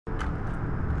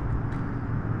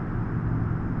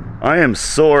I am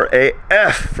sore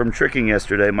AF from tricking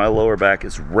yesterday. My lower back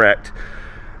is wrecked.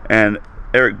 And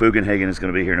Eric Bugenhagen is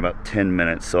going to be here in about 10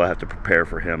 minutes, so I have to prepare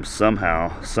for him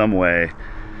somehow, some way,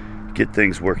 get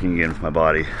things working again with my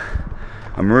body.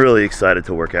 I'm really excited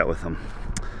to work out with him.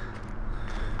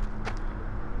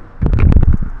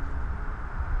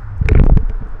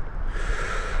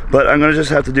 But I'm going to just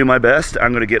have to do my best.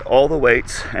 I'm going to get all the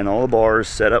weights and all the bars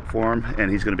set up for him, and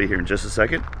he's going to be here in just a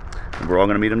second. And we're all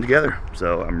going to meet him together.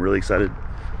 So I'm really excited.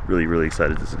 Really, really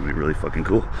excited. This is going to be really fucking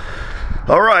cool.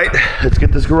 All right, let's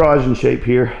get this garage in shape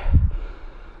here.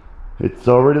 It's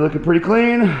already looking pretty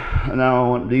clean. Now I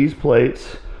want these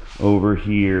plates over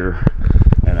here,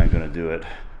 and I'm going to do it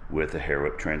with a hair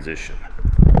whip transition.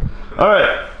 All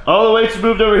right, all the weights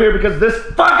moved over here because this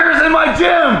fucker's in my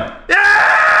gym. Yes!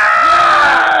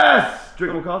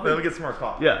 Drink more coffee? Let me get some more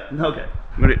coffee. Yeah, okay.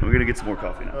 We're gonna get some more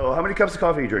coffee now. Oh, how many cups of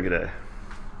coffee you drink a day?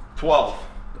 12.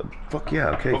 Fuck yeah,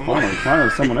 okay, finally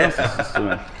someone else is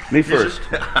doing it. Me first.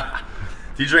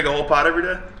 Do you drink a whole pot every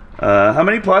day? How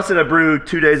many pots did I brew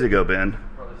 2 days ago, Ben?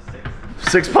 Probably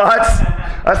 6 pots?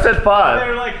 I said 5. They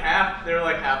were like half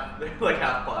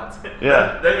pots.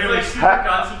 Yeah. They were like super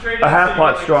concentrated. A half so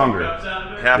pot like stronger.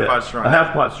 Half pot stronger. A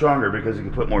half pot stronger because you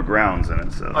can put more grounds in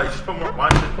it. So. Oh, you just put more. Why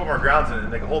don't you just put more grounds in it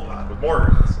and make a whole pot with more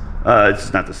grounds?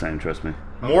 It's not the same, trust me.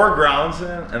 More grounds in,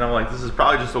 and I'm like, this is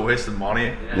probably just a waste of money.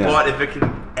 Yeah. But if it can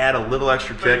add a little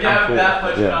extra kick, I'm cool. That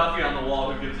much coffee on the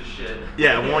wall, who gives a shit?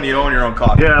 Yeah, when you own your own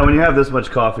coffee. Yeah, when you have this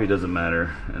much coffee, it doesn't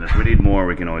matter. And if we need more,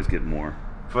 we can always get more.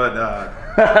 But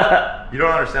you don't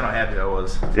understand how happy I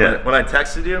was. Yeah. When I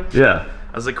texted you, yeah,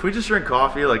 I was like, can we just drink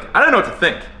coffee? Like, I didn't know what to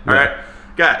think. All right,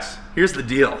 guys, here's the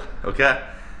deal, okay?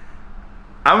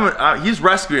 He's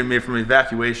rescuing me from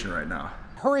evacuation right now.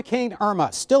 Hurricane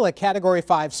Irma, still a Category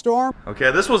 5 storm. Okay,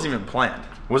 this wasn't even planned.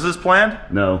 Was this planned?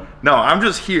 No. No, I'm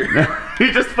just here.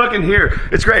 You're just fucking here.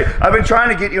 It's great. I've been trying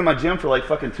to get you in my gym for like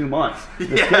fucking 2 months.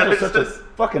 This schedule's such a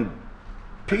fucking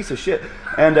piece of shit.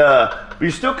 And you're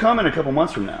still coming a couple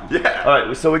months from now. Yeah. All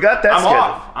right, so we got that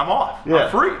scheduled. I'm off. Yeah. I'm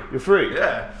free. You're free.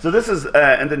 Yeah. So this is,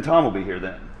 and then Tom will be here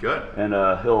then. Good. And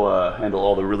he'll handle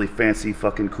all the really fancy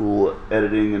fucking cool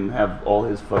editing and have all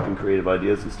his fucking creative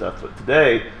ideas and stuff. But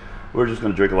today, we're just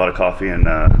going to drink a lot of coffee and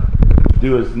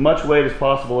do as much weight as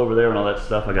possible over there and all that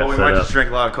stuff I got we set might up. just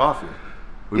drink a lot of coffee.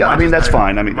 Yeah, I mean, that's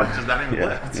fine. I mean, might just not even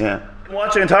lift. Yeah.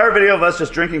 Watch an entire video of us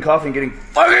just drinking coffee and getting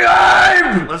fucking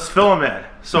hype! Let's fill him in.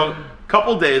 So, a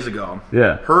couple days ago,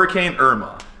 Hurricane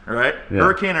Irma, all right? Yeah.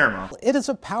 Hurricane Irma. It is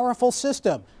a powerful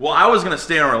system. Well, I was going to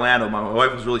stay in Orlando. My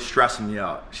wife was really stressing me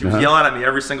out. She was yelling at me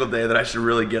every single day that I should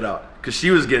really get out because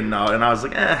she was getting out, and I was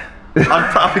like,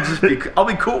 I'll probably just I'll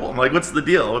be cool. I'm like, what's the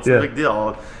deal? What's the big deal?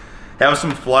 I'll have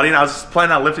some flooding. I was just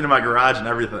planning on lifting in my garage and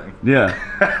everything. Yeah.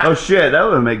 Oh shit, that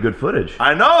would make good footage.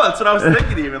 I know, that's what I was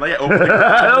thinking even. Like, open the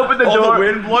garage. Open the door. The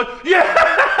wind blowing.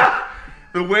 Yeah!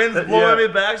 The wind's blowing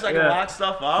me back so I can lock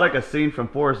stuff up. It's like a scene from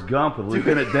Forrest Gump with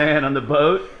Lieutenant Dan on the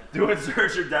boat. Doing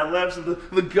search or deadlifts and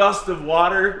the gust of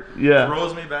water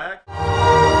throws me back.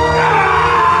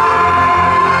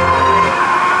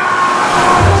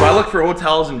 So I looked for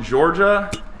hotels in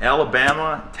Georgia,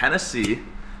 Alabama, Tennessee.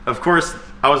 Of course,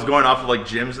 I was going off of like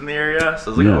gyms in the area.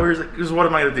 So I was like, oh, here's what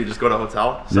am I gonna do? Just go to a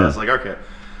hotel? So I was like, okay.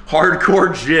 Hardcore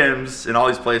gyms in all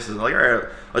these places. I'm like, all right,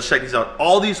 let's check these out.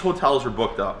 All these hotels were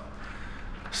booked up.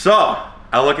 So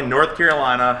I look in North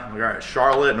Carolina, I'm like, all right,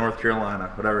 Charlotte, North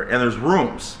Carolina, whatever, and there's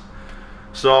rooms.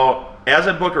 So as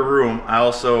I book a room, I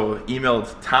also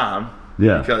emailed Tom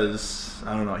because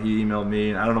I don't know, he emailed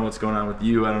me. I don't know what's going on with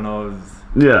you. I don't know.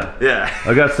 Yeah.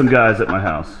 I got some guys at my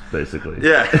house, basically.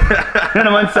 Yeah. And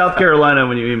I'm in South Carolina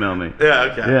when you email me. Yeah,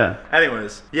 okay. Yeah.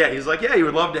 Anyways, he's like, yeah, he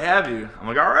would love to have you. I'm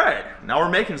like, all right, now we're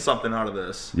making something out of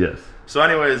this. Yes. So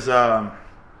anyways, so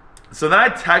then I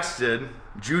texted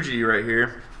Juji right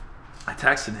here. I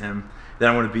texted him that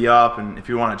I'm going to be up and if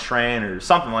you want to train or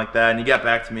something like that. And he got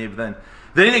back to me, but then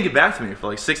they didn't get back to me for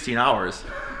like 16 hours.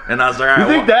 And I was like, all right.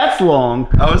 You think that's long?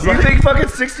 You think fucking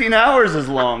 16 hours is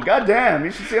long? God damn,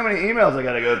 you should see how many emails I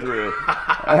got to go through. Well,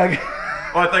 I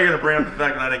thought you were going to bring up the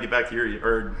fact that I didn't get back to you,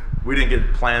 or we didn't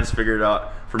get plans figured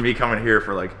out for me coming here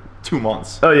for like 2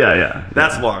 months. Oh, yeah.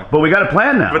 That's long. But we got a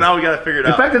plan now. But now we got to figure it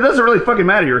out. In fact, it doesn't really fucking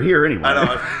matter. You're here anyway. I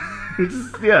know.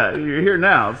 You're here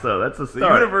now, so that's the start.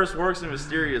 The universe works in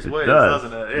mysterious ways,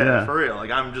 doesn't it? Yeah, for real.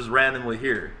 Like, I'm just randomly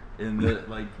here.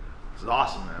 Like, it's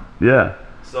awesome, man. Yeah.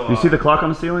 So, you see the clock on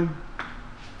the ceiling?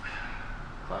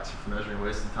 Clocks for measuring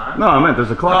wasted time? No, I meant there's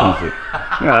a clock on the ceiling.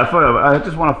 Yeah, I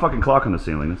just want a fucking clock on the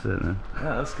ceiling. That's it, man.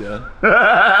 Yeah, that's good.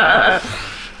 Alright,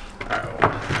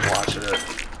 we'll watch it.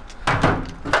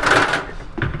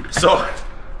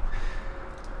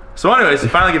 So So anyways,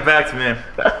 finally get back to me.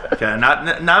 Okay, I'm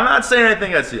not saying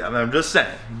anything against you. I'm just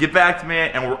saying, get back to me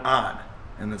and we're on.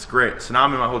 And that's great. So now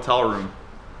I'm in my hotel room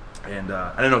and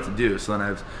I didn't know what to do. So then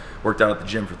I worked out at the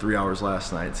gym for 3 hours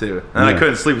last night too. And I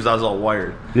couldn't sleep because I was all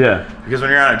wired. Yeah. Because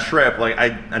when you're on a trip, like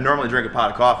I normally drink a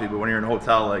pot of coffee, but when you're in a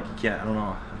hotel, like you can't, I don't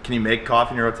know. Can you make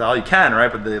coffee in your hotel? You can,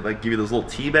 right? But they like give you those little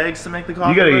tea bags to make the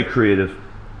coffee. You gotta get creative.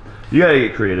 You gotta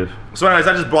get creative. So anyways,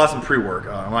 I just bought some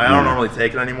pre-workout. I'm like, I don't normally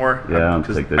take it anymore. Yeah, I don't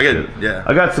take that shit. Yeah.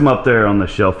 I got some up there on the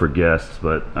shelf for guests,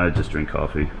 but I just drink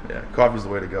coffee. Yeah, coffee's the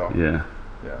way to go. Yeah.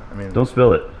 Yeah, I mean. Don't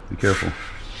spill it. Be careful.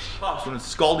 Oh, so it's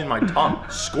scalding my tongue,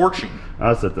 scorching.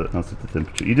 I'll set the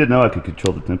temperature. You didn't know I could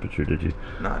control the temperature, did you?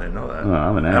 No, I didn't know that. Oh,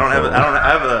 I'm an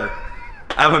asshole.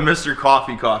 I have a Mr.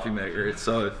 Coffee maker.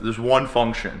 So there's one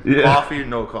function. Yeah. Coffee,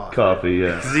 no coffee. Coffee,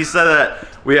 yeah. Because he said that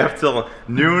we have till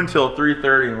noon till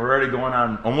 3:30, and we're already going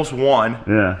on almost 1.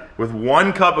 Yeah. With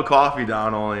 1 cup of coffee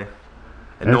down only,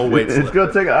 and no weights. It's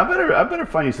gonna take. I better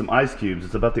find you some ice cubes.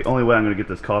 It's about the only way I'm gonna get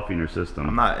this coffee in your system.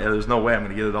 I'm not. There's no way I'm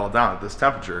gonna get it all down at this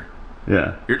temperature.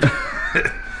 Yeah.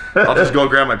 I'll just go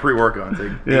grab my pre-workout and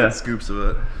take 8 scoops of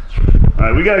it. All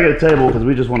right, we gotta get a table because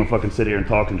we just want to fucking sit here and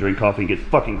talk and drink coffee and get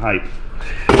fucking hype.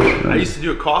 I used to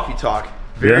do a coffee talk.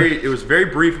 It was very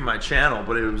brief on my channel,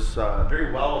 but it was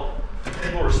very well.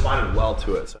 People responded well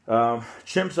to it.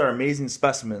 Chimps are amazing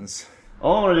specimens.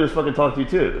 All I want to do is fucking talk to you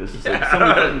too. It's just like so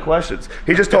many fucking questions.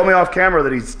 He just told me off camera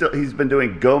that he's been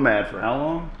doing GoMad for how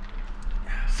long?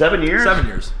 7 years? 7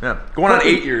 years. Yeah, going on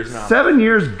 8 years now. 7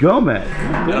 years GoMad.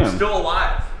 And I'm still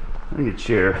alive. I need a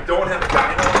chair. I don't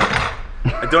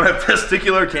have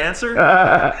testicular cancer.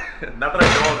 Not that I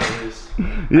know of, at least.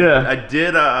 Yeah. I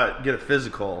did get a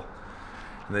physical,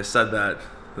 and they said that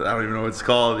I don't even know what it's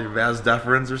called, your vas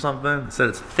deferens or something. They said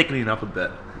it's thickening up a bit.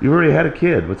 You already had a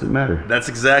kid. What's it matter? That's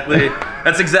exactly.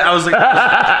 I was like,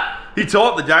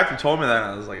 the doctor told me that,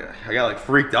 and I was like, I got like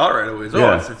freaked out right away.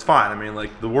 It's fine. I mean,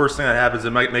 like the worst thing that happens,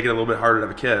 it might make it a little bit harder to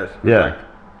have a kid. Yeah.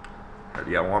 Like,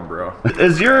 yeah, one, bro.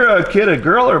 Is your kid a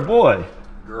girl or a boy?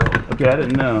 Girl. Okay, I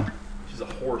didn't know. She's a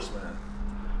horse, man.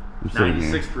 I'm sitting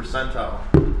here. 96 percentile.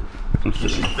 I'm sitting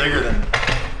She's here.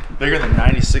 bigger than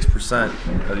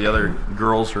 96% of the other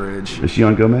girls her age. Is she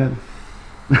on GoMad?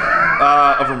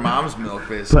 Of her mom's milk,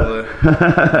 basically.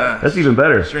 Yeah, That's even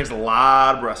better. She drinks a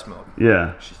lot of breast milk.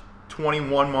 Yeah. She's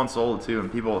 21 months old too,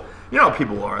 and people, you know how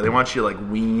people are. They want you to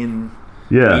like wean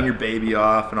your baby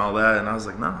off and all that. And I was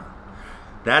like, no,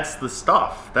 that's the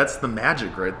stuff. That's the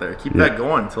magic right there. Keep that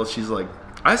going until she's like,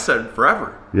 I said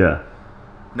forever. Yeah.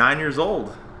 9 years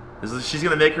old. She's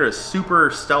gonna make her a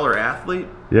super stellar athlete.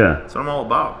 Yeah. That's what I'm all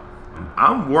about.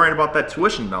 I'm worrying about that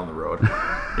tuition down the road.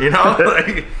 You know,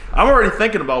 like, I'm already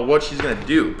thinking about what she's gonna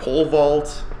do. Pole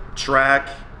vault, track,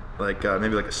 like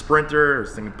maybe like a sprinter. I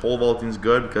was thinking pole vaulting is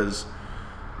good because,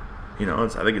 you know, I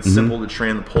think it's simple to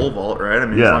train the pole vault, right? I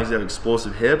mean, as long as you have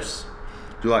explosive hips,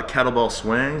 do a lot of kettlebell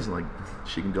swings, and like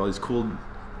she can do all these cool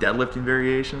deadlifting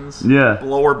variations. Yeah.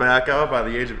 Blow her back out by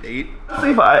the age of 8.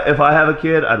 See, if I have a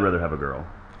kid, I'd rather have a girl.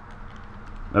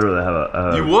 I'd rather have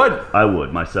a You would. I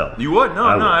would myself. You would? No,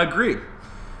 I I agree.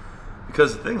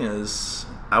 Because the thing is,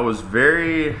 I was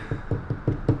very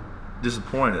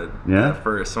disappointed at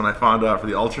first when I found out for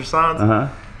the ultrasound.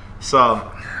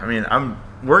 So, I mean,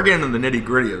 we're getting into the nitty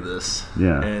gritty of this.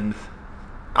 Yeah. And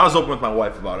I was open with my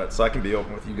wife about it, so I can be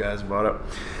open with you guys about it.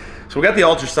 So we got the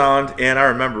ultrasound, and I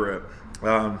remember it.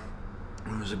 When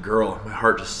it was a girl, my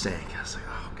heart just sank. I was like,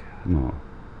 oh, God. No.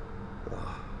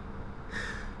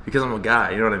 Because I'm a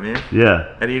guy, you know what I mean?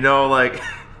 Yeah. And you know, like,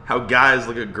 how guys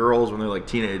look at girls when they're, like,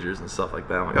 teenagers and stuff like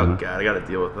that. I'm like, oh, God, I got to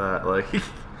deal with that. Like,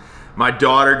 my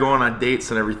daughter going on dates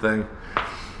and everything.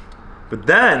 But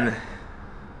then,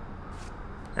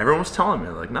 everyone was telling me,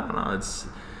 like, no, it's...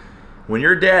 When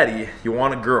you're a daddy, you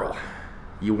want a girl.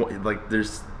 You want, like,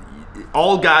 there's...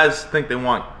 All guys think they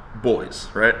want boys,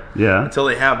 right? Yeah. Until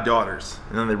they have daughters.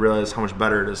 And then they realize how much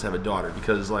better it is to have a daughter.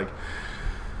 Because, like...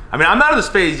 I mean, I'm not in this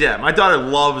phase yet. My daughter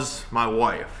loves my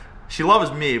wife. She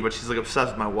loves me, but she's like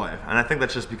obsessed with my wife. And I think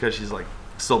that's just because she's like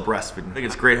still breastfeeding. I think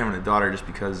it's great having a daughter just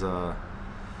because, I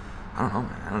don't know,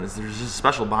 man. There's just a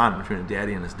special bond between a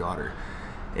daddy and his daughter.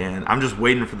 And I'm just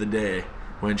waiting for the day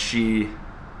when she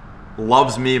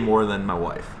loves me more than my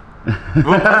wife.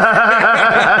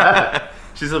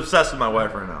 She's obsessed with my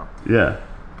wife right now. Yeah.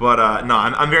 But no,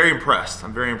 I'm very impressed.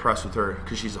 I'm very impressed with her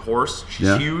because she's a horse.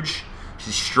 She's huge.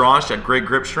 She's strong. She's got great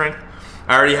grip strength.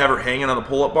 I already have her hanging on the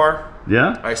pull-up bar.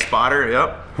 Yeah? I spot her,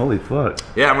 yep. Holy fuck.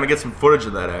 Yeah, I'm going to get some footage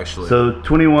of that, actually. So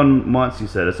 21 months, you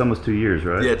said. It's almost 2 years,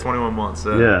 right? Yeah, 21 months.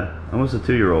 Yeah, almost a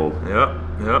 2-year-old. Yep,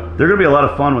 yep. They're going to be a lot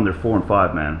of fun when they're 4 and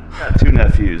 5, man. I got 2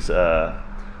 nephews,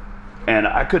 and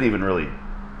I couldn't even really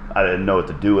I didn't know what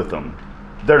to do with them.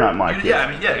 They're not my kids. Yeah,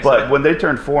 I mean, yeah, exactly. But when they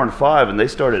turned 4 and 5 and they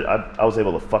started, I was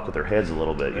able to fuck with their heads a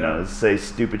little bit, you know, say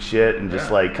stupid shit and just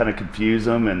like kind of confuse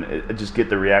them and just get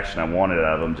the reaction I wanted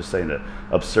out of them, just saying the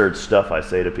absurd stuff I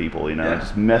say to people, you know, and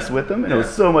just mess with them. And it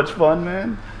was so much fun,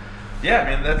 man. Yeah,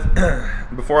 I mean, that's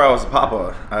before I was a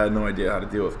papa, I had no idea how to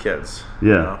deal with kids. Yeah.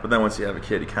 You know? But then once you have a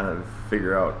kid, you kind of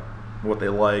figure out what they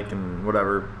like and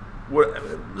whatever.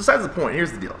 Besides the point,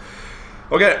 here's the deal.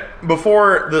 Okay,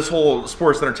 before this whole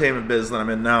sports entertainment biz that I'm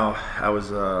in now, I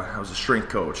was a strength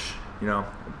coach, you know,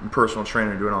 personal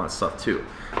trainer, doing all that stuff too.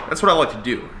 That's what I like to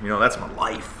do. You know, that's my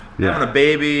life. Yeah. Having a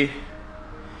baby.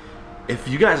 If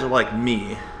you guys are like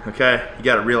me, okay, you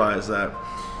got to realize that.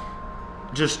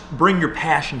 Just bring your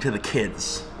passion to the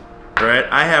kids, right?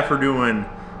 I have her doing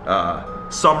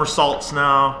somersaults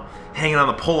now, hanging on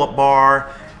the pull-up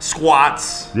bar,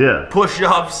 squats,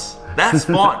 push-ups. That's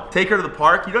fun. Take her to the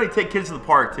park. You know, you take kids to the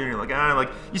park too. And you're like, like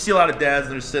you see a lot of dads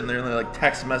and they're sitting there and they're like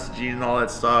text messaging and all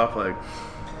that stuff. Like,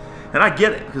 and I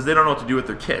get it because they don't know what to do with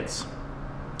their kids.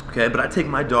 Okay, but I take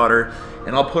my daughter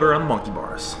and I'll put her on the monkey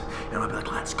bars and I'll be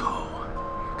like, let's go.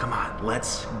 Come on,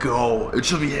 let's go. And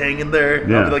she'll be hanging there.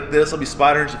 I'll be like this. I'll be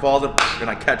spotting her and she falls and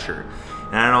I catch her.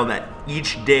 And I know that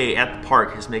each day at the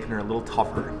park is making her a little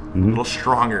tougher, a little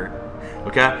stronger.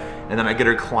 Okay? And then I get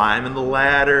her climbing the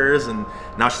ladders, and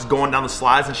now she's going down the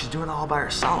slides, and she's doing it all by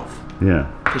herself. Yeah.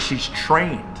 Because she's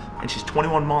trained, and she's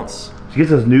 21 months. She gets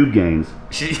those noob gains.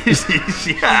 She's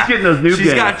getting those noob gains.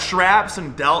 She's got traps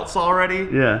and delts already.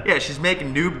 Yeah. Yeah, she's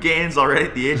making noob gains already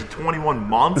at the age of 21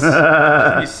 months. She's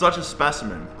gonna be such a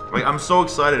specimen. Like, I'm so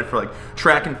excited for like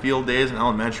track and field days in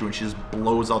elementary when she just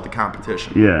blows out the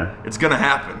competition. Yeah. It's gonna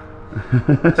happen.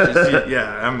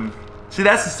 See,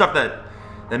 that's the stuff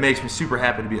that makes me super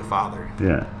happy to be a father.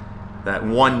 Yeah. That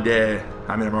one day,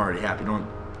 I mean, I'm already happy.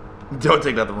 Don't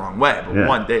take that the wrong way, but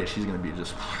one day she's gonna be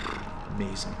just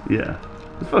amazing. Yeah.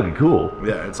 It's fucking cool.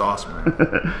 Yeah, it's awesome,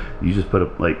 man. You just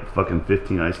put like fucking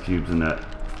 15 ice cubes in that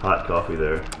hot coffee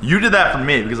there. You did that for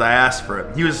me because I asked for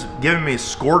it. He was giving me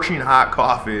scorching hot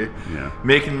coffee,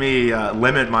 making me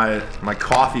limit my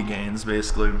coffee gains,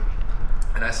 basically.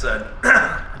 And I said,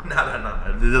 no,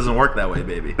 it doesn't work that way,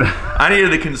 baby. I needed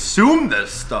to consume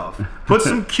this stuff. Put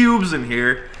some cubes in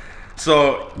here.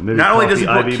 So maybe not only does he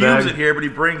put cubes in here, but he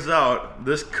brings out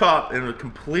this cup and it's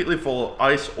completely full of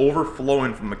ice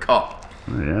overflowing from the cup.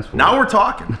 Now we're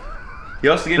talking. He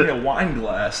also gave me a wine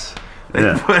glass.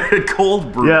 They put a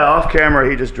cold brew. Yeah, off camera,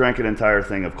 he just drank an entire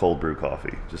thing of cold brew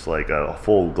coffee. Just like a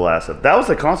full glass of. That was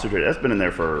a concentrate. That's been in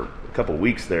there for a couple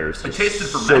weeks there. It tasted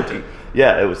fermented.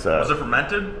 Yeah, it was. Was it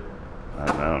fermented? I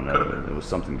don't know. It was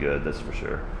something good, that's for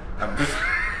sure.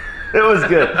 It was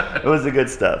good. It was the good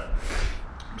stuff.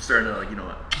 I'm starting to, like, you know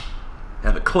what?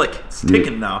 Have a click. It's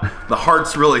ticking now. The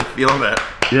heart's really feeling it.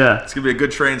 Yeah. It's going to be a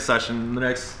good training session in the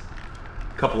next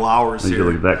couple hours here.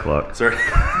 Look at that clock. Sorry.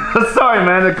 Sorry,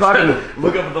 man. The clock.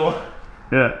 Look up at the one.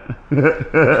 Yeah.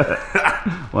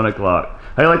 1 o'clock.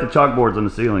 How do you like the chalkboards on the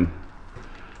ceiling?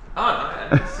 Oh, no, I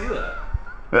didn't see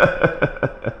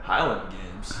that. Highland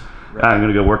Games. Right. I'm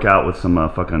going to go work out with some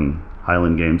fucking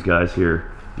Highland Games guys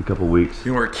here in a couple weeks.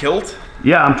 You wear a kilt?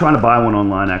 Yeah, I'm trying to buy one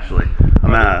online, actually.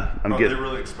 Are they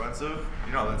really expensive?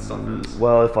 You know how that stuff is.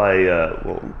 Well, if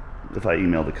I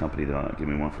email the company, they'll give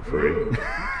me one for free.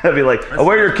 I'd be like, I'll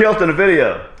wear your kilt in a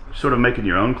video. Sort of making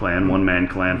your own clan, one-man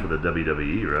clan for the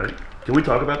WWE, right? Can we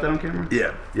talk about that on camera?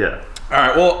 Yeah. Yeah. All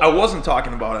right, well, I wasn't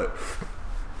talking about it.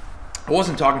 I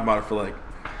wasn't talking about it for like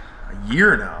a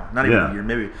year now. Not even a year,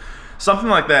 maybe. Something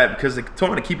like that, because they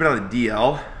told me to keep it on the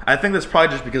DL. I think that's probably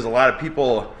just because a lot of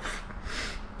people,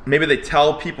 maybe they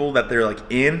tell people that they're like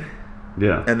in.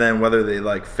 Yeah. And then whether they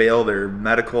like fail their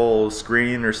medical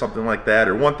screen or something like that,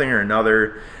 or one thing or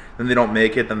another, then they don't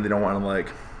make it, then they don't want to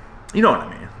like, you know what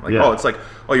I mean? Like, oh, it's like,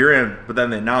 oh, you're in, but then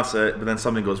they announce it, but then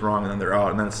something goes wrong and then they're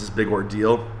out, and then it's this big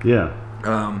ordeal. Yeah.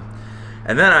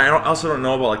 And then I also don't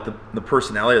know about like the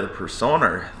personality or the persona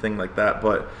or thing like that,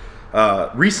 but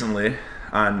recently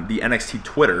on the NXT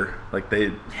Twitter, like they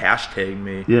hashtagged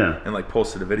me and like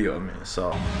posted a video of me.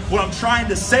 So what I'm trying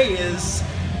to say is,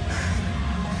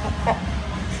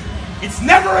 it's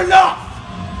never enough.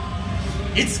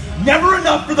 It's never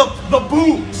enough for the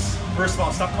boobs. First of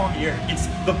all, stop calling me here. It's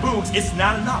the boobs. It's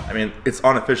not enough. I mean, it's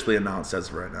unofficially announced as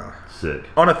of right now. Sick.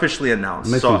 Unofficially announced.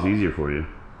 It makes things easier for you.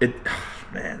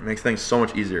 Man, it makes things so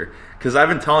much easier. Because I've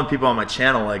been telling people on my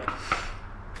channel, like,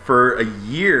 for a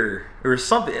year or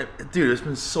something. Dude, it's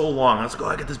been so long. I was like, oh,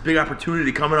 I got this big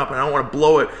opportunity coming up and I don't want to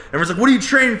blow it. And everyone's like, what are you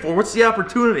training for? What's the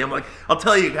opportunity? I'm like, I'll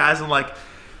tell you guys. I'm like,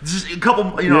 just a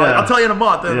couple, you know, I'll tell you in a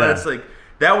month. And it's like,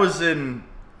 that was in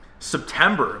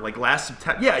September, like last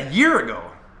September. Yeah, a year ago.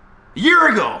 A year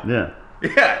ago. Yeah.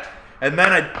 Yeah. And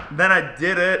then I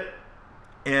did it,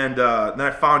 and then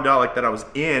I found out like that I was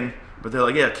in, but they're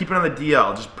like, yeah, keep it on the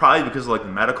DL, just probably because of like the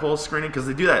medical screening, because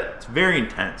they do that. It's very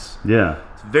intense. Yeah.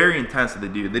 It's very intense that they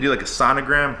do. They do like a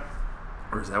sonogram,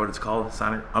 or is that what it's called?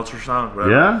 Sonic ultrasound,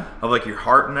 whatever. Yeah. Of like your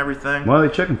heart and everything. What are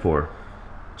they checking for?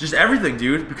 Just everything,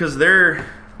 dude, because They're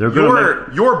gonna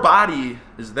your body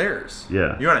is theirs.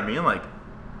 Yeah. You know what I mean? Like,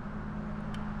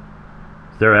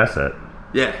 It's their asset.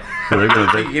 yeah. So they're gonna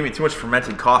I think you gave me too much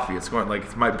fermented coffee. It's going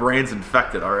like my brain's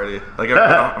infected already. Like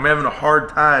I'm having a hard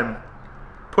time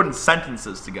putting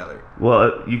sentences together.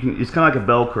 Well, you can. It's kind of like a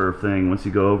bell curve thing. Once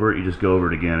you go over it, you just go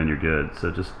over it again, and you're good. So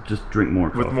just drink more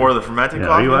coffee. With more of the fermented Yeah.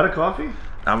 coffee. Are you out of coffee?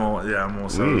 I'm almost out of We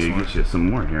this need to one. get you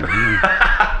some more here.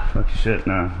 Fuck your shit.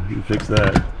 Nah, you can fix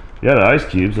that. Yeah, the ice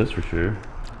cubes. That's for sure.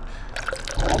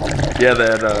 Yeah,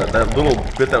 that little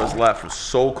bit that was left was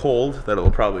so cold that it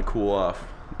will probably cool off.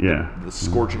 Yeah. The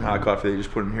scorching hot coffee they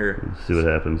just put in here. Let's see what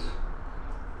happens.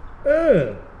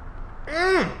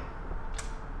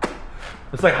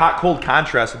 It's like hot cold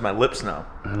contrast with my lips now.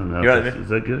 I don't know. You know what I mean? Is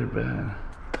that good or bad?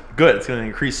 Good. It's going to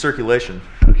increase circulation.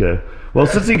 Okay. Well,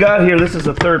 since he got here, this is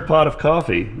the third pot of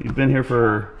coffee. You've been here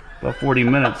for about 40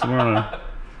 minutes, and we're on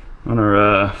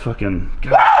our fucking.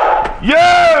 God.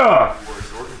 Yeah.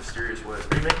 Working mysterious ways.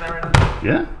 Are you making that right now?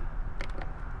 Yeah.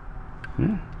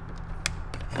 Yeah.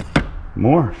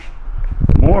 More.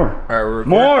 More. All right, we're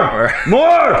More. All right.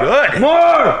 More. Good.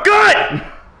 More. Good.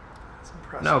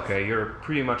 Okay, you're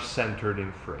pretty much centered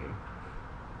in frame.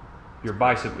 Your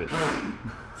bicep is.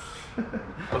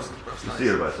 See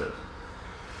your biceps.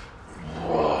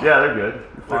 Yeah, they're good. They're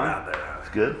They're fine. not that. It's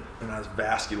good. They're not as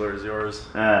vascular as yours.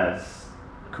 That's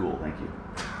cool. Thank you.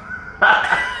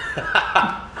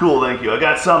 Cool. Thank you. I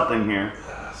got something here.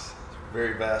 Yes.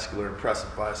 Very vascular, impressive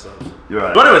biceps. You're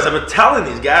right. But anyways, I've been telling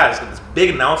these guys got this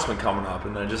big announcement coming up,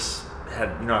 and I just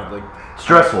had, like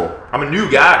Stressful. I'm a new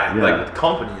guy, Yeah. like with the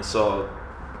company, so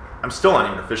I'm still not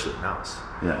even officially announced.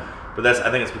 Yeah. But I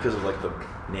think it's because of like the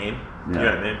name. You know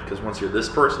what I mean? Because once you're this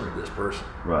person, you're this person.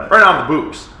 Right. Right now I'm the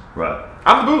Boogs. Right.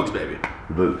 I'm the Boogs, baby.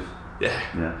 The boobs. Yeah.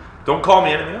 Yeah. Don't call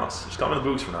me anything else. Just call me the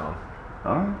Boogs from now on.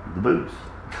 All right. The boobs.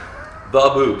 The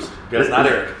Boogs. Guys, not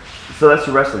Eric. So that's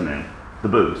your wrestling name. The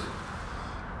boobs.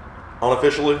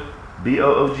 Unofficially,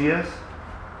 BOOGS.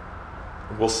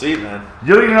 we'll see, man.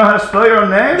 You don't even know how to spell your own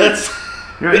name? That's.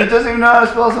 He doesn't even know how to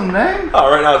spell some name?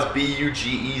 Oh, right now it's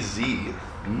B-U-G-E-Z.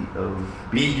 B-U.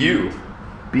 B-U.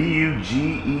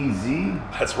 B-U-G-E-Z?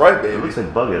 That's right, It baby. looks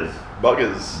like Buggas.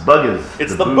 Buggas. Buggas.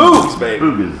 It's the Boogs, baby.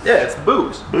 Boogas. Yeah, it's the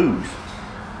Boogs. Boogs.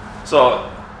 So,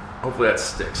 hopefully that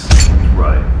sticks.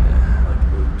 Right. Yeah, I like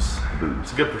the Boogs. Boogs.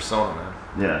 It's a good persona, man.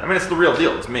 Yeah. I mean, it's the real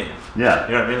deal. It's me. Yeah.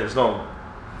 You know what I mean? There's no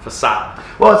facade.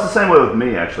 Well, it's the same way with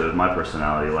me, actually, with my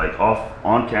personality. Like,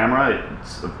 on camera,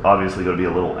 it's obviously going to be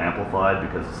a little amplified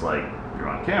because it's like you're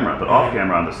on camera. But off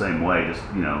camera, I'm the same way. Just,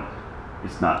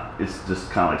 it's just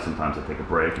kind of like sometimes I take a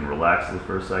break and relax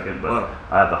for a second. But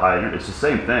I have the high energy. It's the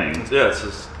same thing. Yeah, it's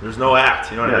just, there's no act.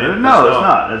 You know what I mean? No, it's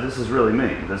not. This is really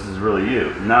me. This is really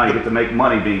you. Now you get to make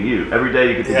money being you. Every day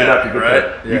you get to get up.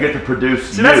 You get to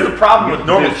produce. See, that's the problem with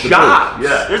normal jobs.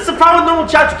 Yeah. It's the problem with normal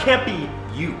jobs. You can't be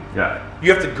you. Yeah.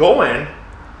 You have to go in.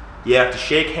 You have to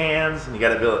shake hands, and you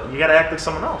got to act like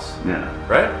someone else. Yeah.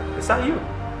 Right? It's not you.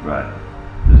 Right.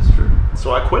 It's true.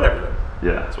 So I quit everything.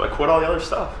 Yeah. So I quit all the other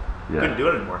stuff. Yeah. Couldn't do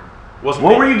it anymore. Wasn't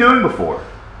What me. were you doing before?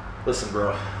 Listen,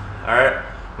 bro. All right.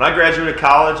 When I graduated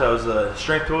college, I was a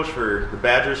strength coach for the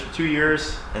Badgers for 2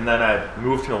 years, and then I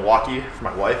moved to Milwaukee for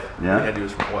my wife. Yeah. I had to do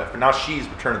this for my wife, but now she's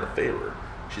returning the favor.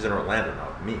 She's in Orlando now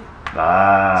with me.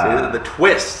 Ah. See the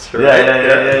twist, right?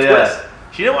 Yeah. Twist.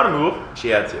 She didn't want to move. She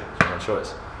had to. She had no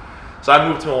choice. So I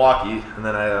moved to Milwaukee, and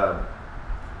then I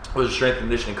was a strength and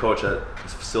conditioning coach at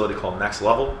this facility called Next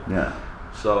Level. Yeah.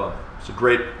 So it's a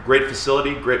great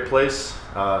facility, great place.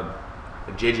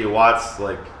 J.J. Watts,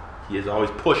 like, he is always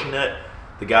pushing it.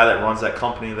 The guy that runs that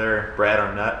company there, Brad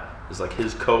Arnett, is like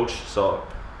his coach. So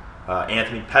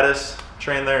Anthony Pettis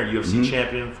trained there, UFC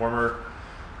champion, former.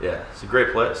 Yeah, it's a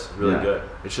great place, really good.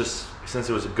 It's just since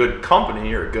it was a good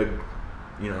company or a good,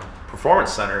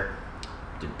 performance center, it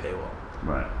didn't pay well.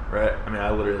 Right. I mean, I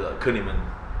literally couldn't even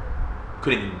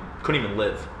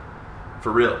live,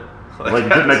 for real. Like you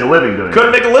couldn't make a living doing it.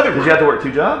 Couldn't make a living. Did you have to work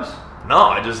 2 jobs? No,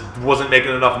 I just wasn't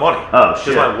making enough money. Oh,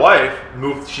 shit. Because my wife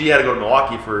moved. She had to go to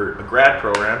Milwaukee for a grad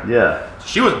program. Yeah.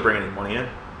 She wasn't bringing any money in.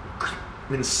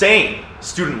 Insane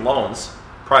student loans,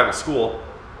 private school.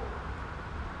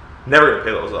 Never gonna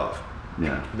pay those off.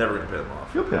 Yeah. Never gonna pay them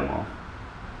off. You'll pay them off.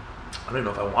 I don't even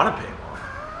know if I want to pay them off.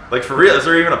 Like, for real, is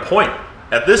there even a point?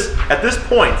 At this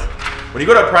point, When you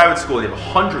go to a private school, you have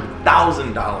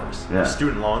 $100,000 Yeah. of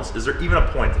student loans. Is there even a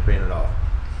point to paying it off?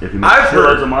 If you make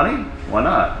shitloads of money, why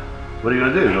not? What are you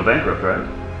gonna do? Go bankrupt, right?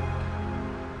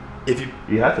 If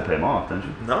you have to pay them off, don't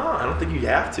you? No, I don't think you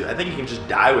have to. I think you can just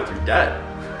die with your debt.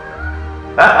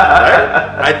 Right?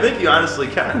 I think you honestly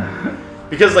can.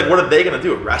 Because like, what are they gonna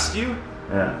do? Arrest you?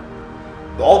 Yeah.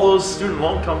 All those student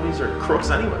loan companies are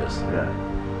crooks anyways. Yeah.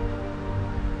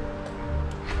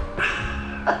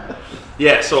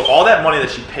 Yeah, so all that money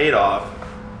that she paid off,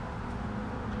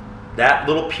 that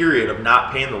little period of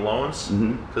not paying the loans,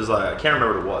 because I can't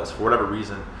remember what it was, for whatever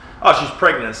reason. Oh, she's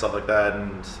pregnant and stuff like that,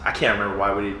 and I can't remember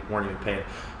why we weren't even paying.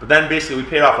 But then basically we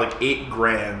paid off like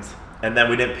 $8,000, and then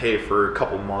we didn't pay for a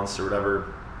couple months or whatever.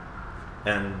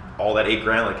 And all that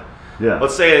 $8,000, like,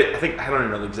 let's say, I don't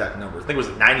even know the exact number. I think it was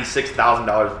like $96,000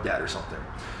 of debt or something,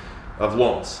 of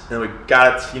loans. And we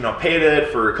got it, paid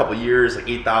it for a couple years, like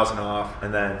 $8,000 off,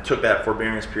 and then took that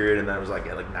forbearance period, and then it was like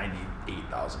at like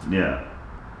 $98,000. Yeah.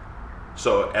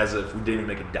 So as if we didn't even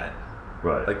make a dent.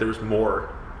 Right. Like there was more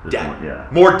debt. More,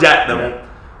 More debt than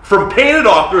from paying it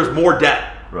off. There was more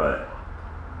debt. Right.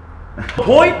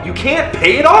 Point. You can't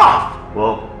pay it off.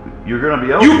 Well, you're gonna be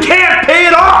able. You can't pay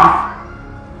it off.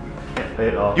 You can't pay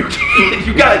it off. You can't.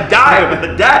 You gotta die with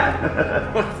the debt.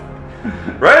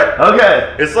 Right?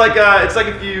 Okay. It's like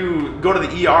if you go to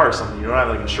the ER or something, you don't have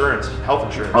like insurance, health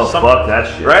insurance. Oh, fuck that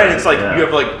shit. Right? And it's like you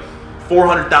have like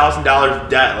 $400,000 of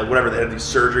debt, like whatever, they had to do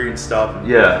surgery and stuff.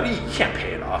 Yeah. You can't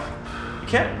pay it off. You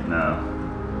can't. No.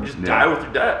 You just die with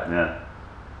your debt. Yeah.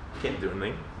 You can't do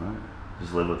anything. Right.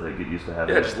 Just live with it. Get used to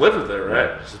having it. Yeah, just live with it,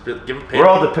 right? Just give them pay. We're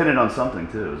all dependent on something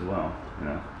too, as well.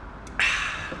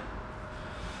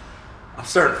 I'm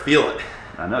starting to feel it.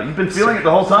 I know. You've been feeling it the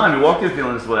whole time. You walked in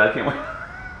feeling this way. I can't wait.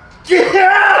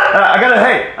 Yeah!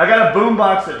 I got a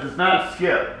boombox that does not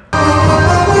skip.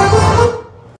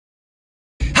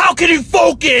 How can you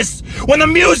focus when the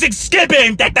music's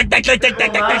skipping?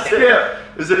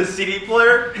 Is it a CD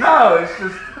player? No, it's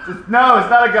no, it's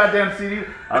not a goddamn CD.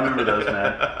 I remember those,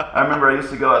 man. I remember I used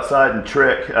to go outside and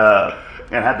trick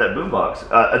and had that boombox,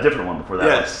 a different one before that.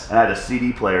 Yes. And I had a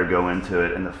CD player go into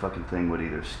it, and the fucking thing would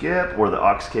either skip or the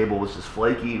aux cable was just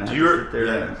flaky, and I had to sit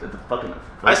there and the fucking.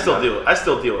 I still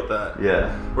deal with that.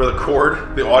 Yeah. Where the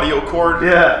cord, the audio cord.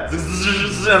 Yeah.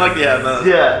 And like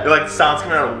you're like the sound's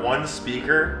coming out of one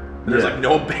speaker. And there's like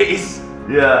no bass.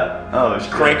 Yeah. Oh, just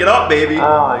crank it up, baby.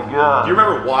 Oh my god. Do you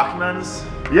remember Walkmans?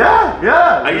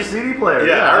 Yeah. I used CD player.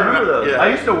 Yeah, I remember those. Yeah. I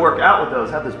used to work out with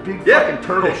those. Have this big fucking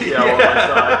turtle shell on my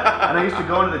side, and I used to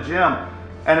go into the gym,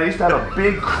 and I used to have a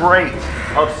big crate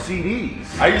of CDs.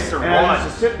 I used to run. I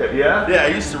used to sit there. Yeah. Yeah,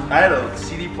 I had a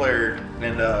CD player,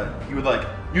 and you would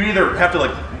you either have to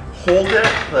hold it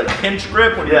like pinch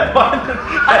grip when you run,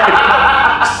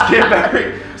 skip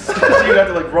so you'd have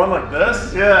to run like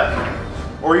this. Yeah.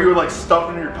 Or you would stuff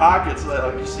it in your pocket so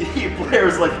that your CD player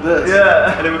was like this.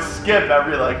 Yeah. And it would skip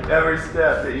every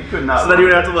step. Yeah, you could not. So then you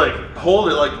would have to hold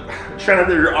it trying to have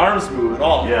your arms move at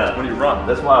all. Yeah. When you run.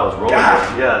 That's why I was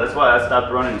rollerblading. Yeah, that's why I stopped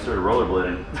running and started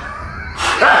rollerblading.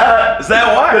 Is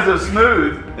that why? Because it was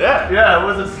smooth. Yeah. Yeah, it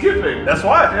wasn't skipping. That's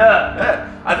why. Yeah.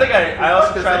 I think I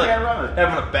also tried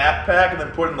having a backpack and then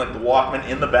putting the Walkman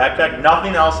in the backpack,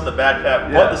 nothing else in the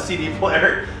backpack but the CD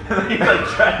player, and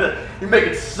then you make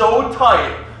it so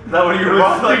tight that when you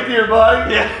run stick to your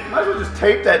body. Yeah. Might as well just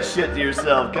tape that shit to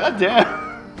yourself. God damn.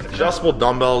 Adjustable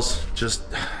dumbbells, just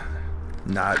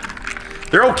not.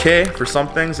 They're okay for some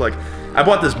things. Like I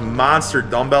bought this monster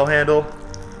dumbbell handle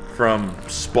from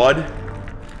Spud.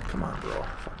 Come on, bro.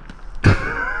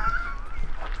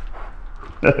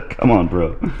 Come on,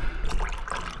 bro.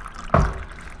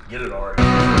 Get it already.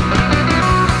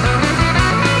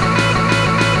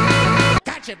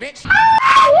 Gotcha, bitch.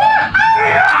 Yeah.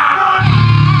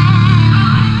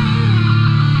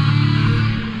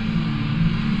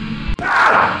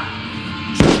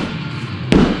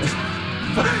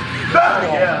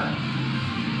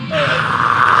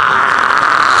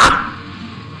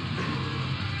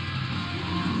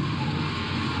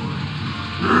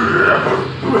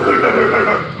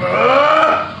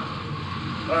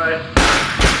 Alright.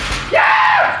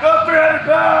 Yeah! Go 300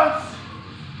 pounds!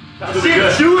 See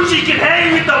if Juji can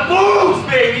hang with the boobs,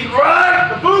 baby, right?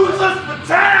 The boobs listen for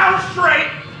 10 hours straight.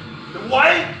 The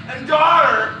wife and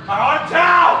daughter are on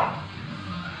town.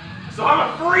 So I'm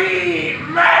a free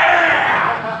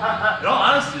man. In all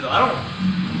honesty, though, I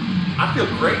feel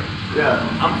great. Yeah.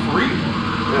 I'm free.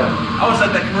 Yeah. I was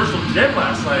at that commercial gym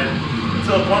last night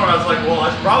until the point where I was like, well,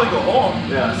 I should probably go home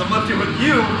Yeah. because I'm lifting with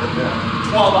you in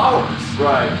 12 hours.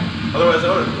 Right. Otherwise, I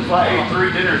would have. Well, I ate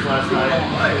 3 dinners last night.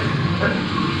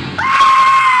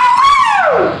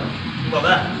 Well,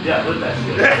 that. Yeah, look at that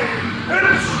shit.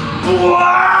 Hips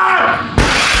flat!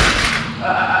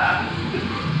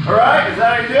 Alright, is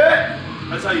that how you do it?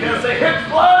 That's how you You do gonna it. say hips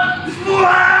flood?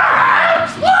 Flat!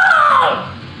 Flat!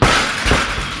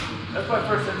 That's my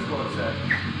first hips flood set.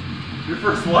 Your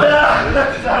first what? Yeah,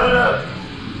 that's how it is.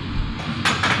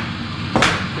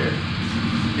 Here.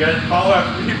 You gotta follow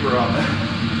after me, bro.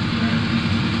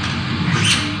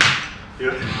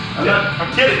 I'm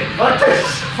kidding. What the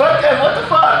fuck? What the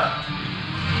fuck?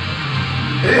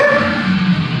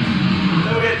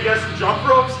 Then we got you guys some jump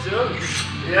ropes too.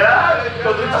 Yeah. Go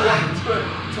to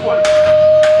one.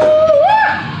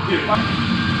 Dude.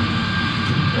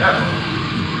 Yeah.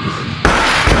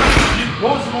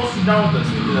 What was the most you done with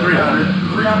this? 300.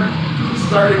 300.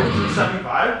 Starting with 275.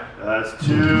 That's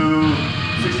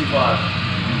 265.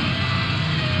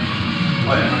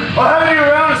 Oh, yeah. Well, having you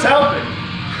around is helping.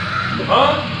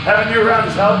 Huh? Having you around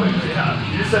is helping. Yeah.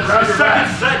 You said round your Second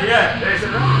back. set, yeah. Yeah, you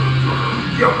said round.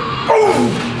 Yo. Boom.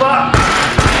 Fuck.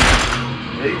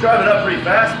 Yeah, you drive it up pretty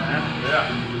fast, man. Yeah.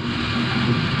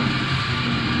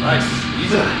 Nice.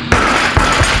 Easy.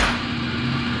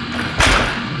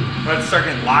 We're going to start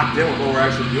getting locked in with what we're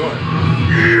actually doing.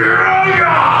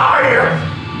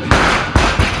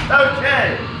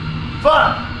 Okay.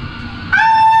 Fuck.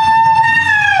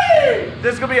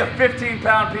 This is gonna be a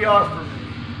 15-pound PR for me.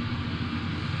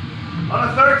 On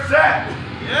the third set.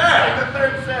 Yeah. Like the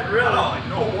third set, really. Oh, like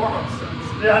no warm-up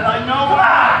sets. Yeah, I know.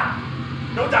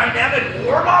 No dynamic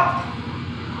warm-up?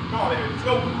 Come on, baby. Let's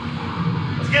go.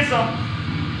 Let's get some.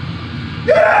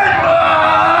 Yeah!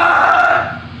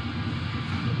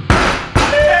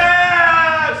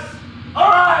 Yes!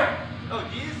 Alright! Oh,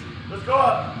 easy. Let's go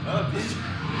up. Oh, easy.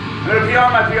 I'm gonna PR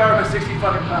my PR by 60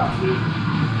 fucking pounds, dude.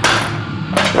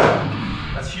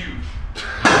 That's huge.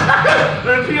 I'm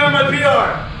gonna PR my PR.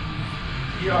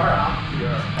 PR out.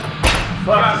 PR.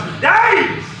 Fuck.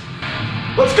 Nice!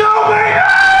 Let's go, baby!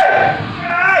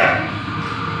 Hey!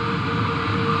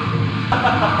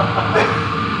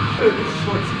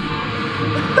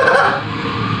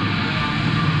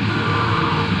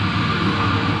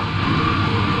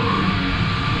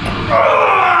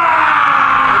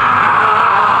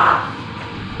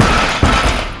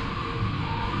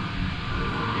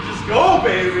 You just go,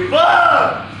 baby.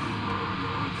 Fuck!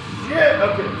 Shit!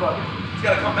 Okay, fuck it. You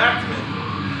gotta come back to me.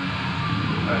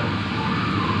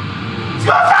 Let's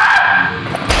go, son!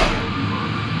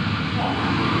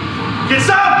 Get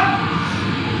some!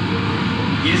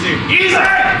 Easy. Easy!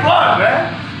 Fuck, man!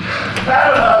 I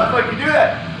don't know how the fuck you do that.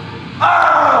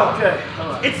 Oh! Okay,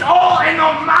 hold on. It's all in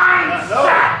the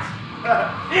mindset!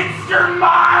 It's your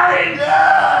mind!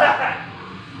 Yeah!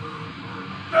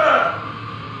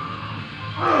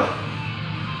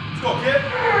 Let's go, kid.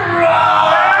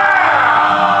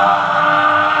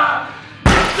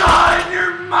 It's all in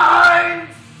your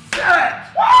mindset!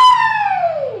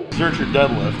 Woo! Search your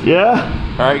deadlift. Yeah?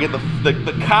 All right, get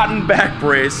the cotton back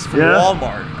brace from Yeah.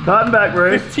 Walmart. Cotton back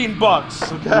brace.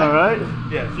 $15. Okay. Alright.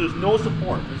 Yeah. So there's no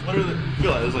support. There's literally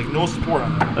feel like there's like no support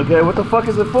on there. Okay, what the fuck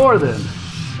is it for then?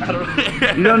 I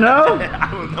don't. You don't know? I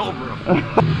don't know, bro.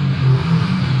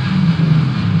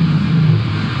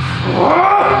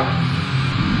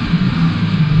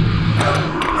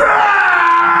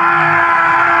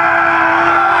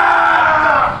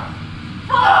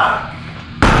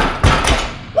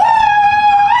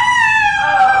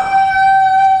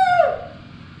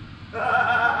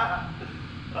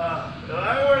 I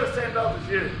wear the same belt as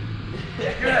you.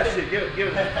 Give me that shit. Give it. Give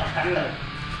it. Give it.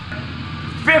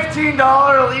 $15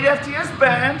 Elite FTS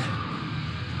band.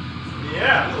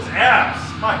 Yeah, those abs.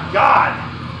 My God.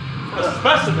 What a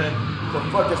specimen. The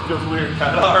fuck, this feels weird.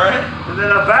 All right. And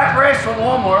then a back brace from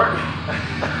Walmart.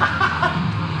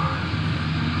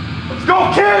 Let's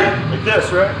go, kid! Like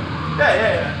this, right?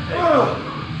 Yeah.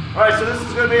 All right, so this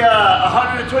is gonna be a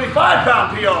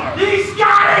 125-pound PR. He's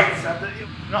got it!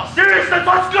 No, seriously,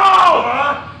 let's go!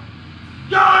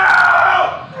 Go!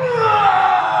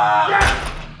 Yes.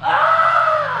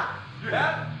 You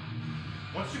have it.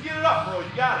 Once you get it up, bro, you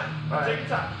got it. Now All right. take your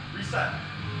time. Reset.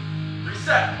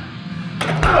 Reset.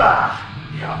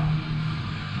 Yeah.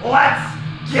 Let's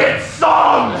get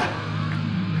some!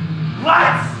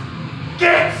 Let's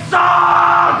get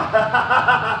some!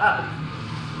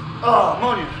 Oh,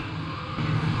 ammonia.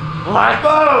 Let's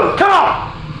go! Come on!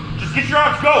 Just get your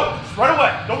arms, go! Just right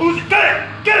away. Don't lose it. Get it!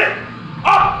 Get it!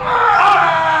 Up!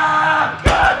 Up!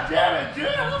 God damn it, dude!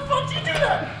 How the fuck did you do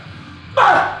that?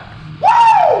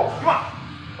 Woo! Come on.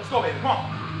 Let's go, baby. Come on.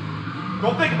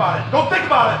 Don't think about it. Don't think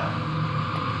about it.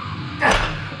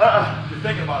 You're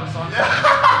thinking about it, son.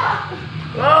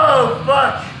 Oh,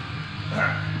 fuck.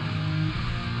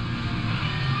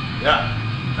 Yeah.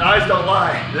 Eyes don't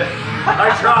lie.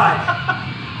 I tried.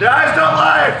 The eyes don't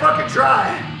lie, fucking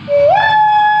try.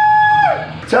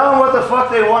 Tell them what the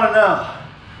fuck they want to know.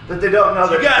 That they don't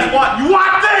know. You guys you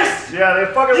want this? Yeah, they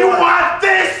fucking You want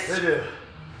this? They do.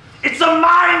 It's a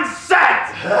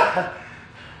mindset.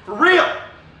 For real.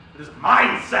 It is a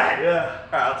mindset. Yeah.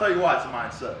 All right, I'll tell you why it's a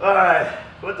mindset. All right.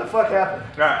 What the fuck happened?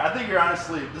 All right, I think you're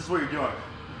honestly, this is what you're doing.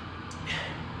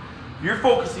 You're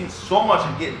focusing so much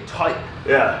on getting tight.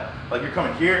 Yeah. Like you're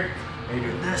coming here, and you're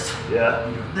doing this. Yeah.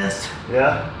 You're doing this.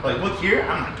 Yeah. Like look here,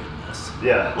 I'm not doing this.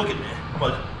 Yeah. Look at me. I'm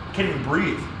like, can't even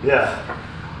breathe. Yeah.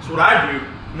 So what I do,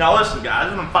 now listen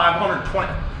guys, I'm 520.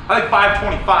 I think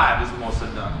 525 is the most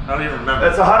I've done. I don't even remember.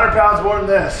 That's 100 pounds more than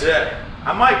this. Yeah.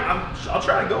 I'll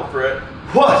try to go for it.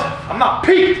 What? I'm not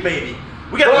peaked, baby.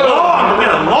 We got a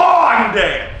long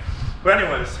day. But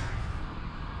anyways,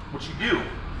 what you do,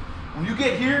 when you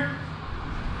get here,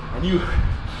 and you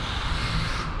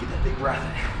get that big breath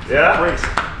in. Yeah. Brace.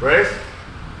 Brace.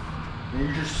 And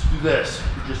you just do this.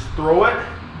 You just throw it.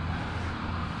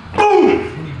 Boom!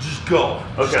 And you just go.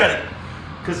 Okay.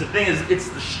 Because the thing is, it's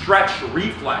the stretch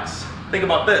reflex. Think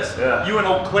about this. Yeah. You and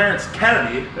old Clarence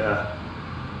Kennedy. Yeah.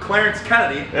 Clarence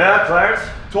Kennedy. Yeah, Clarence.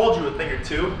 Told you a thing or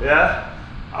two. Yeah.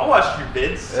 I watched your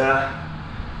vids. Yeah.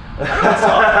 I know what's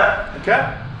up. Okay?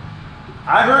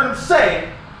 I heard him say,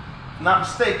 if I'm not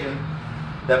mistaken,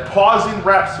 that pausing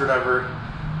reps or whatever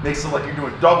makes it like you're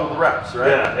doing double the reps,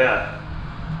 right? Yeah,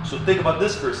 yeah. So think about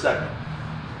this for a second.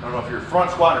 I don't know if you're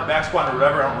front squat or back squat or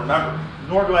whatever, I don't remember.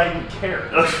 Nor do I even care.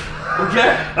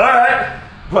 Okay? Alright.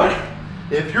 But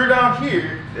if you're down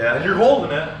here and you're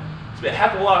holding it, it's a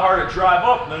heck of a lot harder to drive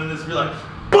up than it is to be like,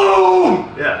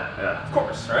 boom! Yeah, yeah. Of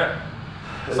course, right?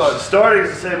 So starting is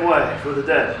the same way for the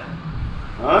dead.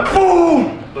 Huh?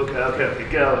 Boom! Okay,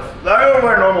 get out of it. I don't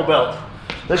wear a normal belt.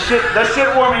 That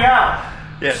shit wore me out.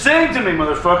 Yeah. Sing to me,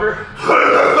 motherfucker.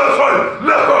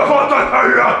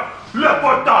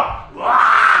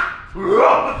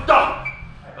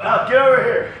 Now get over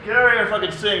here. Get over here and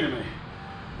fucking sing to me.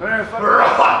 Over here and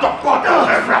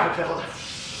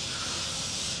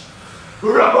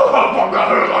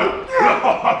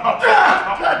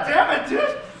God damn it,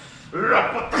 dude.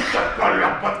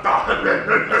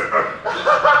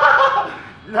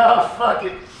 No, fuck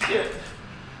it. Shit.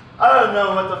 I don't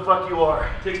know what the fuck you are.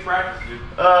 Takes practice, dude.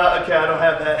 Okay, I don't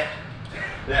have that.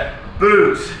 Yeah.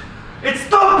 Booze. It's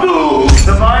the booze!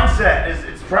 The mindset is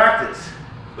it's practice.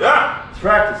 Yeah. It's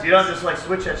practice. You don't just like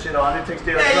switch that shit on. It takes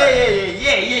daily practice.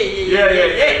 Yeah.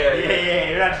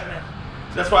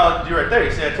 That's why I like to do right there.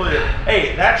 You see, I told you,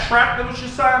 hey, that track that was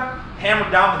just on, hammer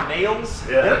down the nails,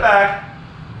 Yeah. get it back,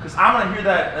 because I'm gonna hear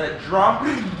that drum.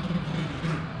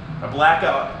 I black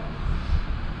out.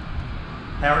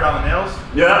 Hammer down the nails.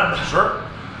 Yeah. Sure.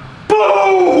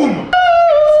 Boom!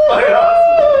 Fucking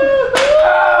awesome.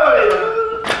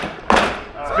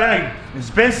 Oh, yeah. It's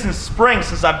been since spring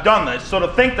since I've done this, so to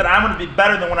think that I'm going to be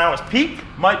better than when I was peaked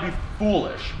might be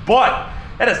foolish. But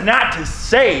that is not to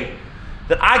say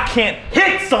that I can't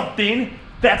hit something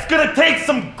that's going to take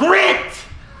some grit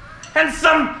and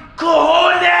some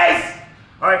cojones.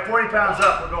 All right, 40 pounds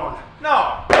up. We're going.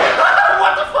 No.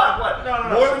 What the fuck? What? No.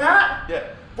 More than that?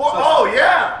 Yeah. Oh,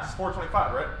 yeah. It's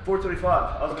 425, right?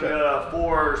 425. I was gonna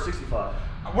 465.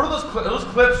 What are those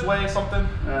clips weigh something?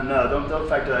 No, don't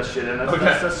factor that shit in. That's, Okay.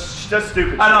 that's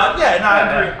stupid. I know. shit. Yeah, no,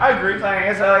 I agree. It's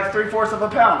like 3/4 of a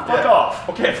pound. Fuck Yeah. off.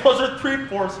 Okay, if those are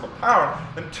 3/4 of a pound,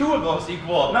 then 2 of those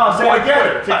equal. No, say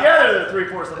together. 0.45. Together, they're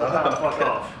 3/4 of a pound. Fuck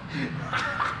off.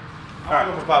 All right,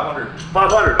 go for 500.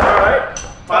 500. All right.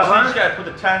 500. You gotta put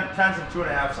the 10s and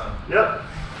 2.5s on. Yep.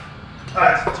 All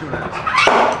right,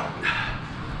 2.5s.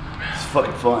 It's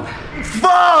fucking fun. It's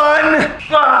fun.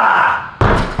 Ah!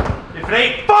 If it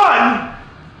ain't fun,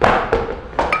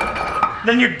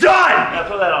 then you're done. Yeah,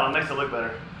 put that on. It makes it look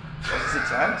better. Is it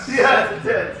 10? Yeah, it's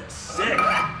intense. Sick.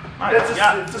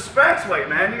 It's a Spanx weight,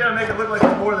 man. You gotta make it look like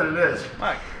it's more than it is.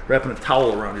 Mike, wrapping a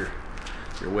towel around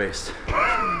your waist.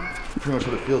 Pretty much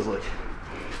what it feels like.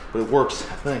 But it works,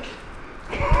 I think.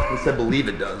 At least I believe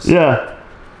it does. Yeah.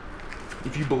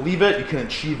 If you believe it, you can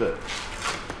achieve it.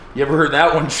 You ever heard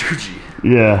that one, Juji?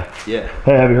 Yeah. Yeah.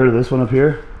 Hey, have you heard of this one up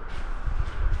here?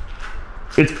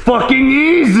 It's fucking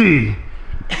easy.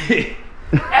 I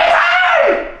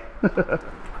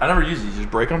never use these. Just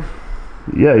break them.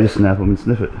 Yeah, you just snap them and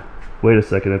sniff it. Wait a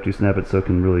second after you snap it so it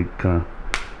can really kind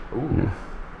of. Ooh.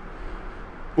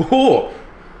 Yeah. Ooh.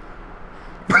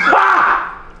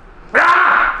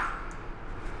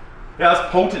 Yeah, that's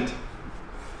potent.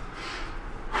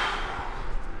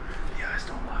 You guys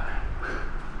don't lie.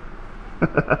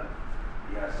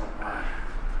 You guys don't lie.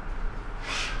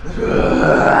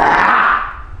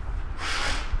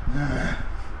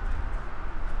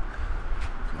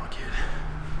 Come on, kid.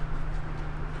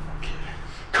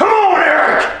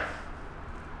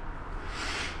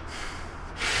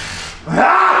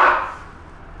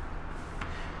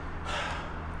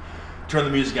 Turn the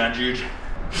music on, Juge.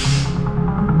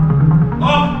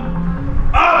 Up!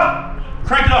 Up!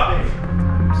 Crank it up, baby.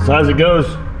 As high as it goes.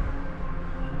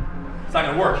 It's not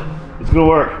gonna work. It's gonna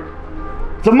work.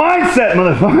 It's a mindset,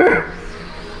 motherfucker.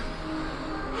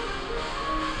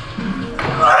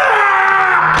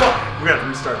 We're gonna have to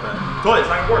restart that. Told you, it's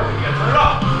not gonna work. You gotta turn it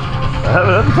up. I have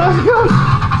it up as high as it goes.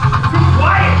 Too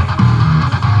quiet!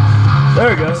 There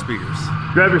we go. Speakers.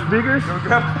 Grab your speakers.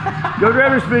 Go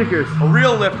grab your speakers. A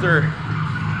real lifter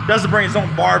doesn't bring his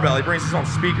own barbell, he brings his own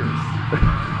speakers.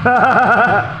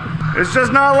 It's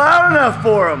just not loud enough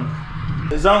for him.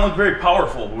 These don't look very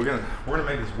powerful, but we're gonna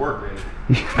make this work, baby.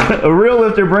 A real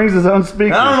lifter brings his own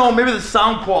speakers. I don't know, maybe the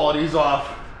sound quality's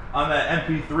off on that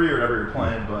MP3 or whatever you're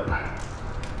playing, but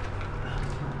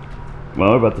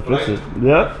Well, we're about to fix it.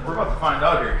 Yep. we're about to find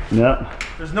out here. Yep.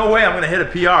 There's no way I'm gonna hit a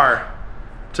PR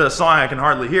to a song I can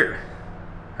hardly hear.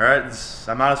 All right,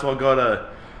 I might as well go to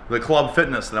the club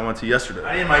fitness that I went to yesterday.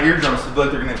 I need my eardrums to feel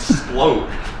like they're gonna explode.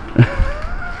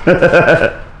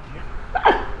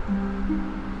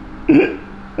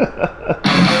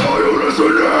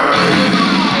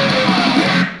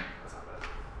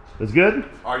 It's good?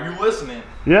 Are you listening?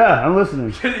 Yeah, I'm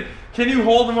listening. Can you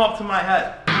hold them up to my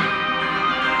head?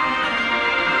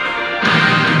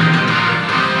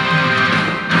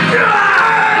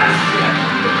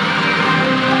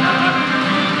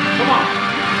 Come on.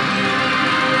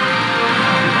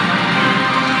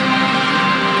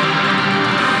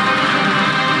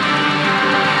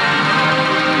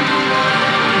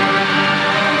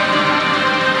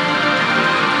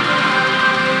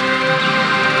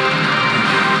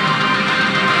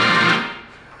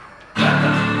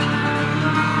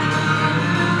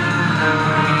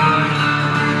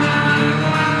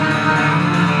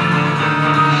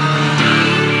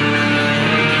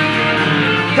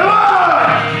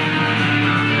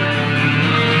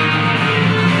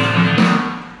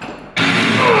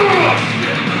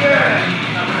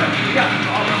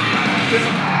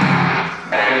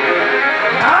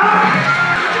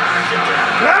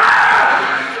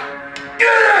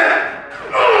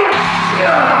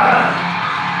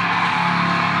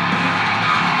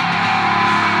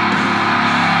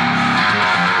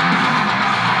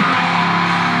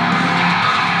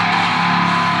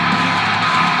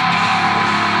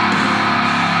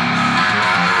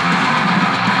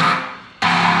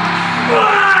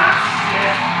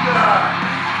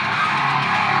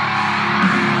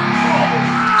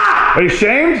 Are you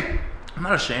ashamed? I'm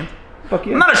not ashamed. Fuck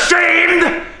yeah. I'm not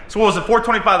ashamed! So what was it,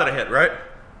 425 that I hit, right?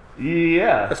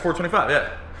 Yeah. That's 425, yeah.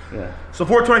 Yeah. So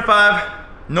 425,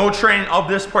 no training of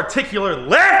this particular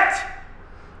lift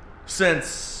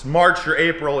since March or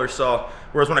April or so.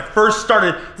 Whereas when I first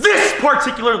started this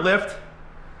particular lift,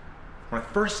 when I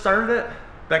first started it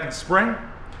back in spring,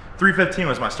 315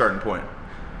 was my starting point.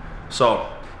 So,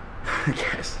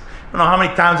 guys, I don't know how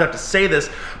many times I have to say this,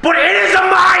 but it is a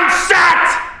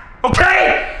mindset!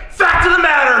 Okay? Fact of the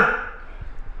matter.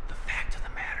 The fact of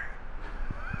the matter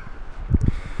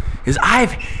is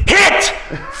I've hit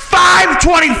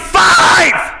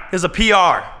 525 as a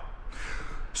PR.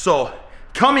 So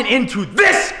coming into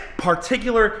this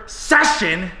particular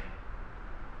session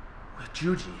with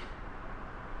Juji,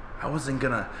 I wasn't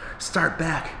gonna start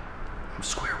back from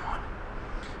square one,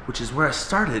 which is where I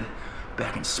started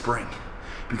back in spring,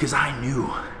 because I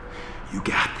knew you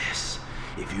got this.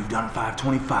 If you've done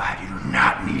 525, you do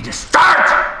not need to start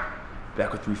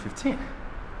back with 315.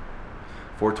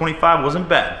 425 wasn't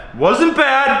bad. Wasn't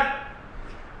bad,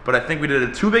 but I think we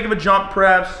did too big of a jump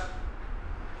perhaps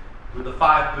with the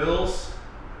 5 bills,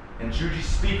 and Juji's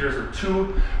speakers are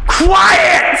too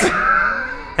quiet!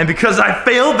 And because I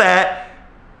failed that,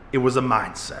 it was a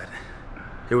mindset.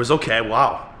 It was okay,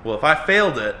 wow. Well, if I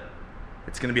failed it,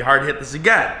 it's gonna be hard to hit this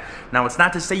again. Now, it's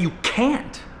not to say you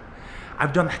can't.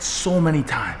 I've done that so many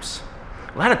times.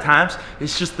 A lot of times,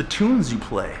 it's just the tunes you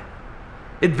play.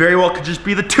 It very well could just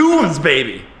be the tunes,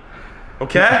 baby.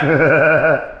 Okay?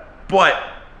 But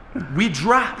we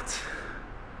dropped.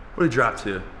 What did we drop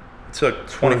to? We took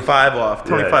 25 off,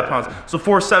 25 pounds. So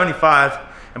 475,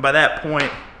 and by that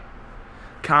point,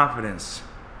 confidence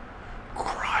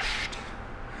crushed.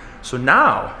 So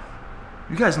now,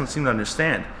 you guys don't seem to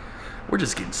understand. We're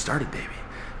just getting started, baby.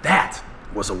 That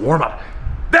was a warm-up.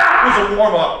 That was a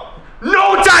warm-up.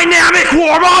 No dynamic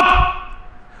warm-up.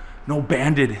 No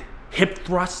banded hip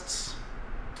thrusts.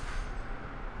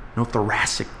 No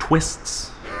thoracic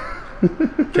twists.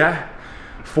 Okay?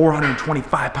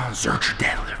 425 pound Zercher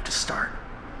deadlift to start.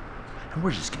 And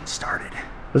we're just getting started.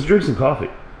 Let's drink some coffee.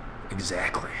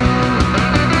 Exactly.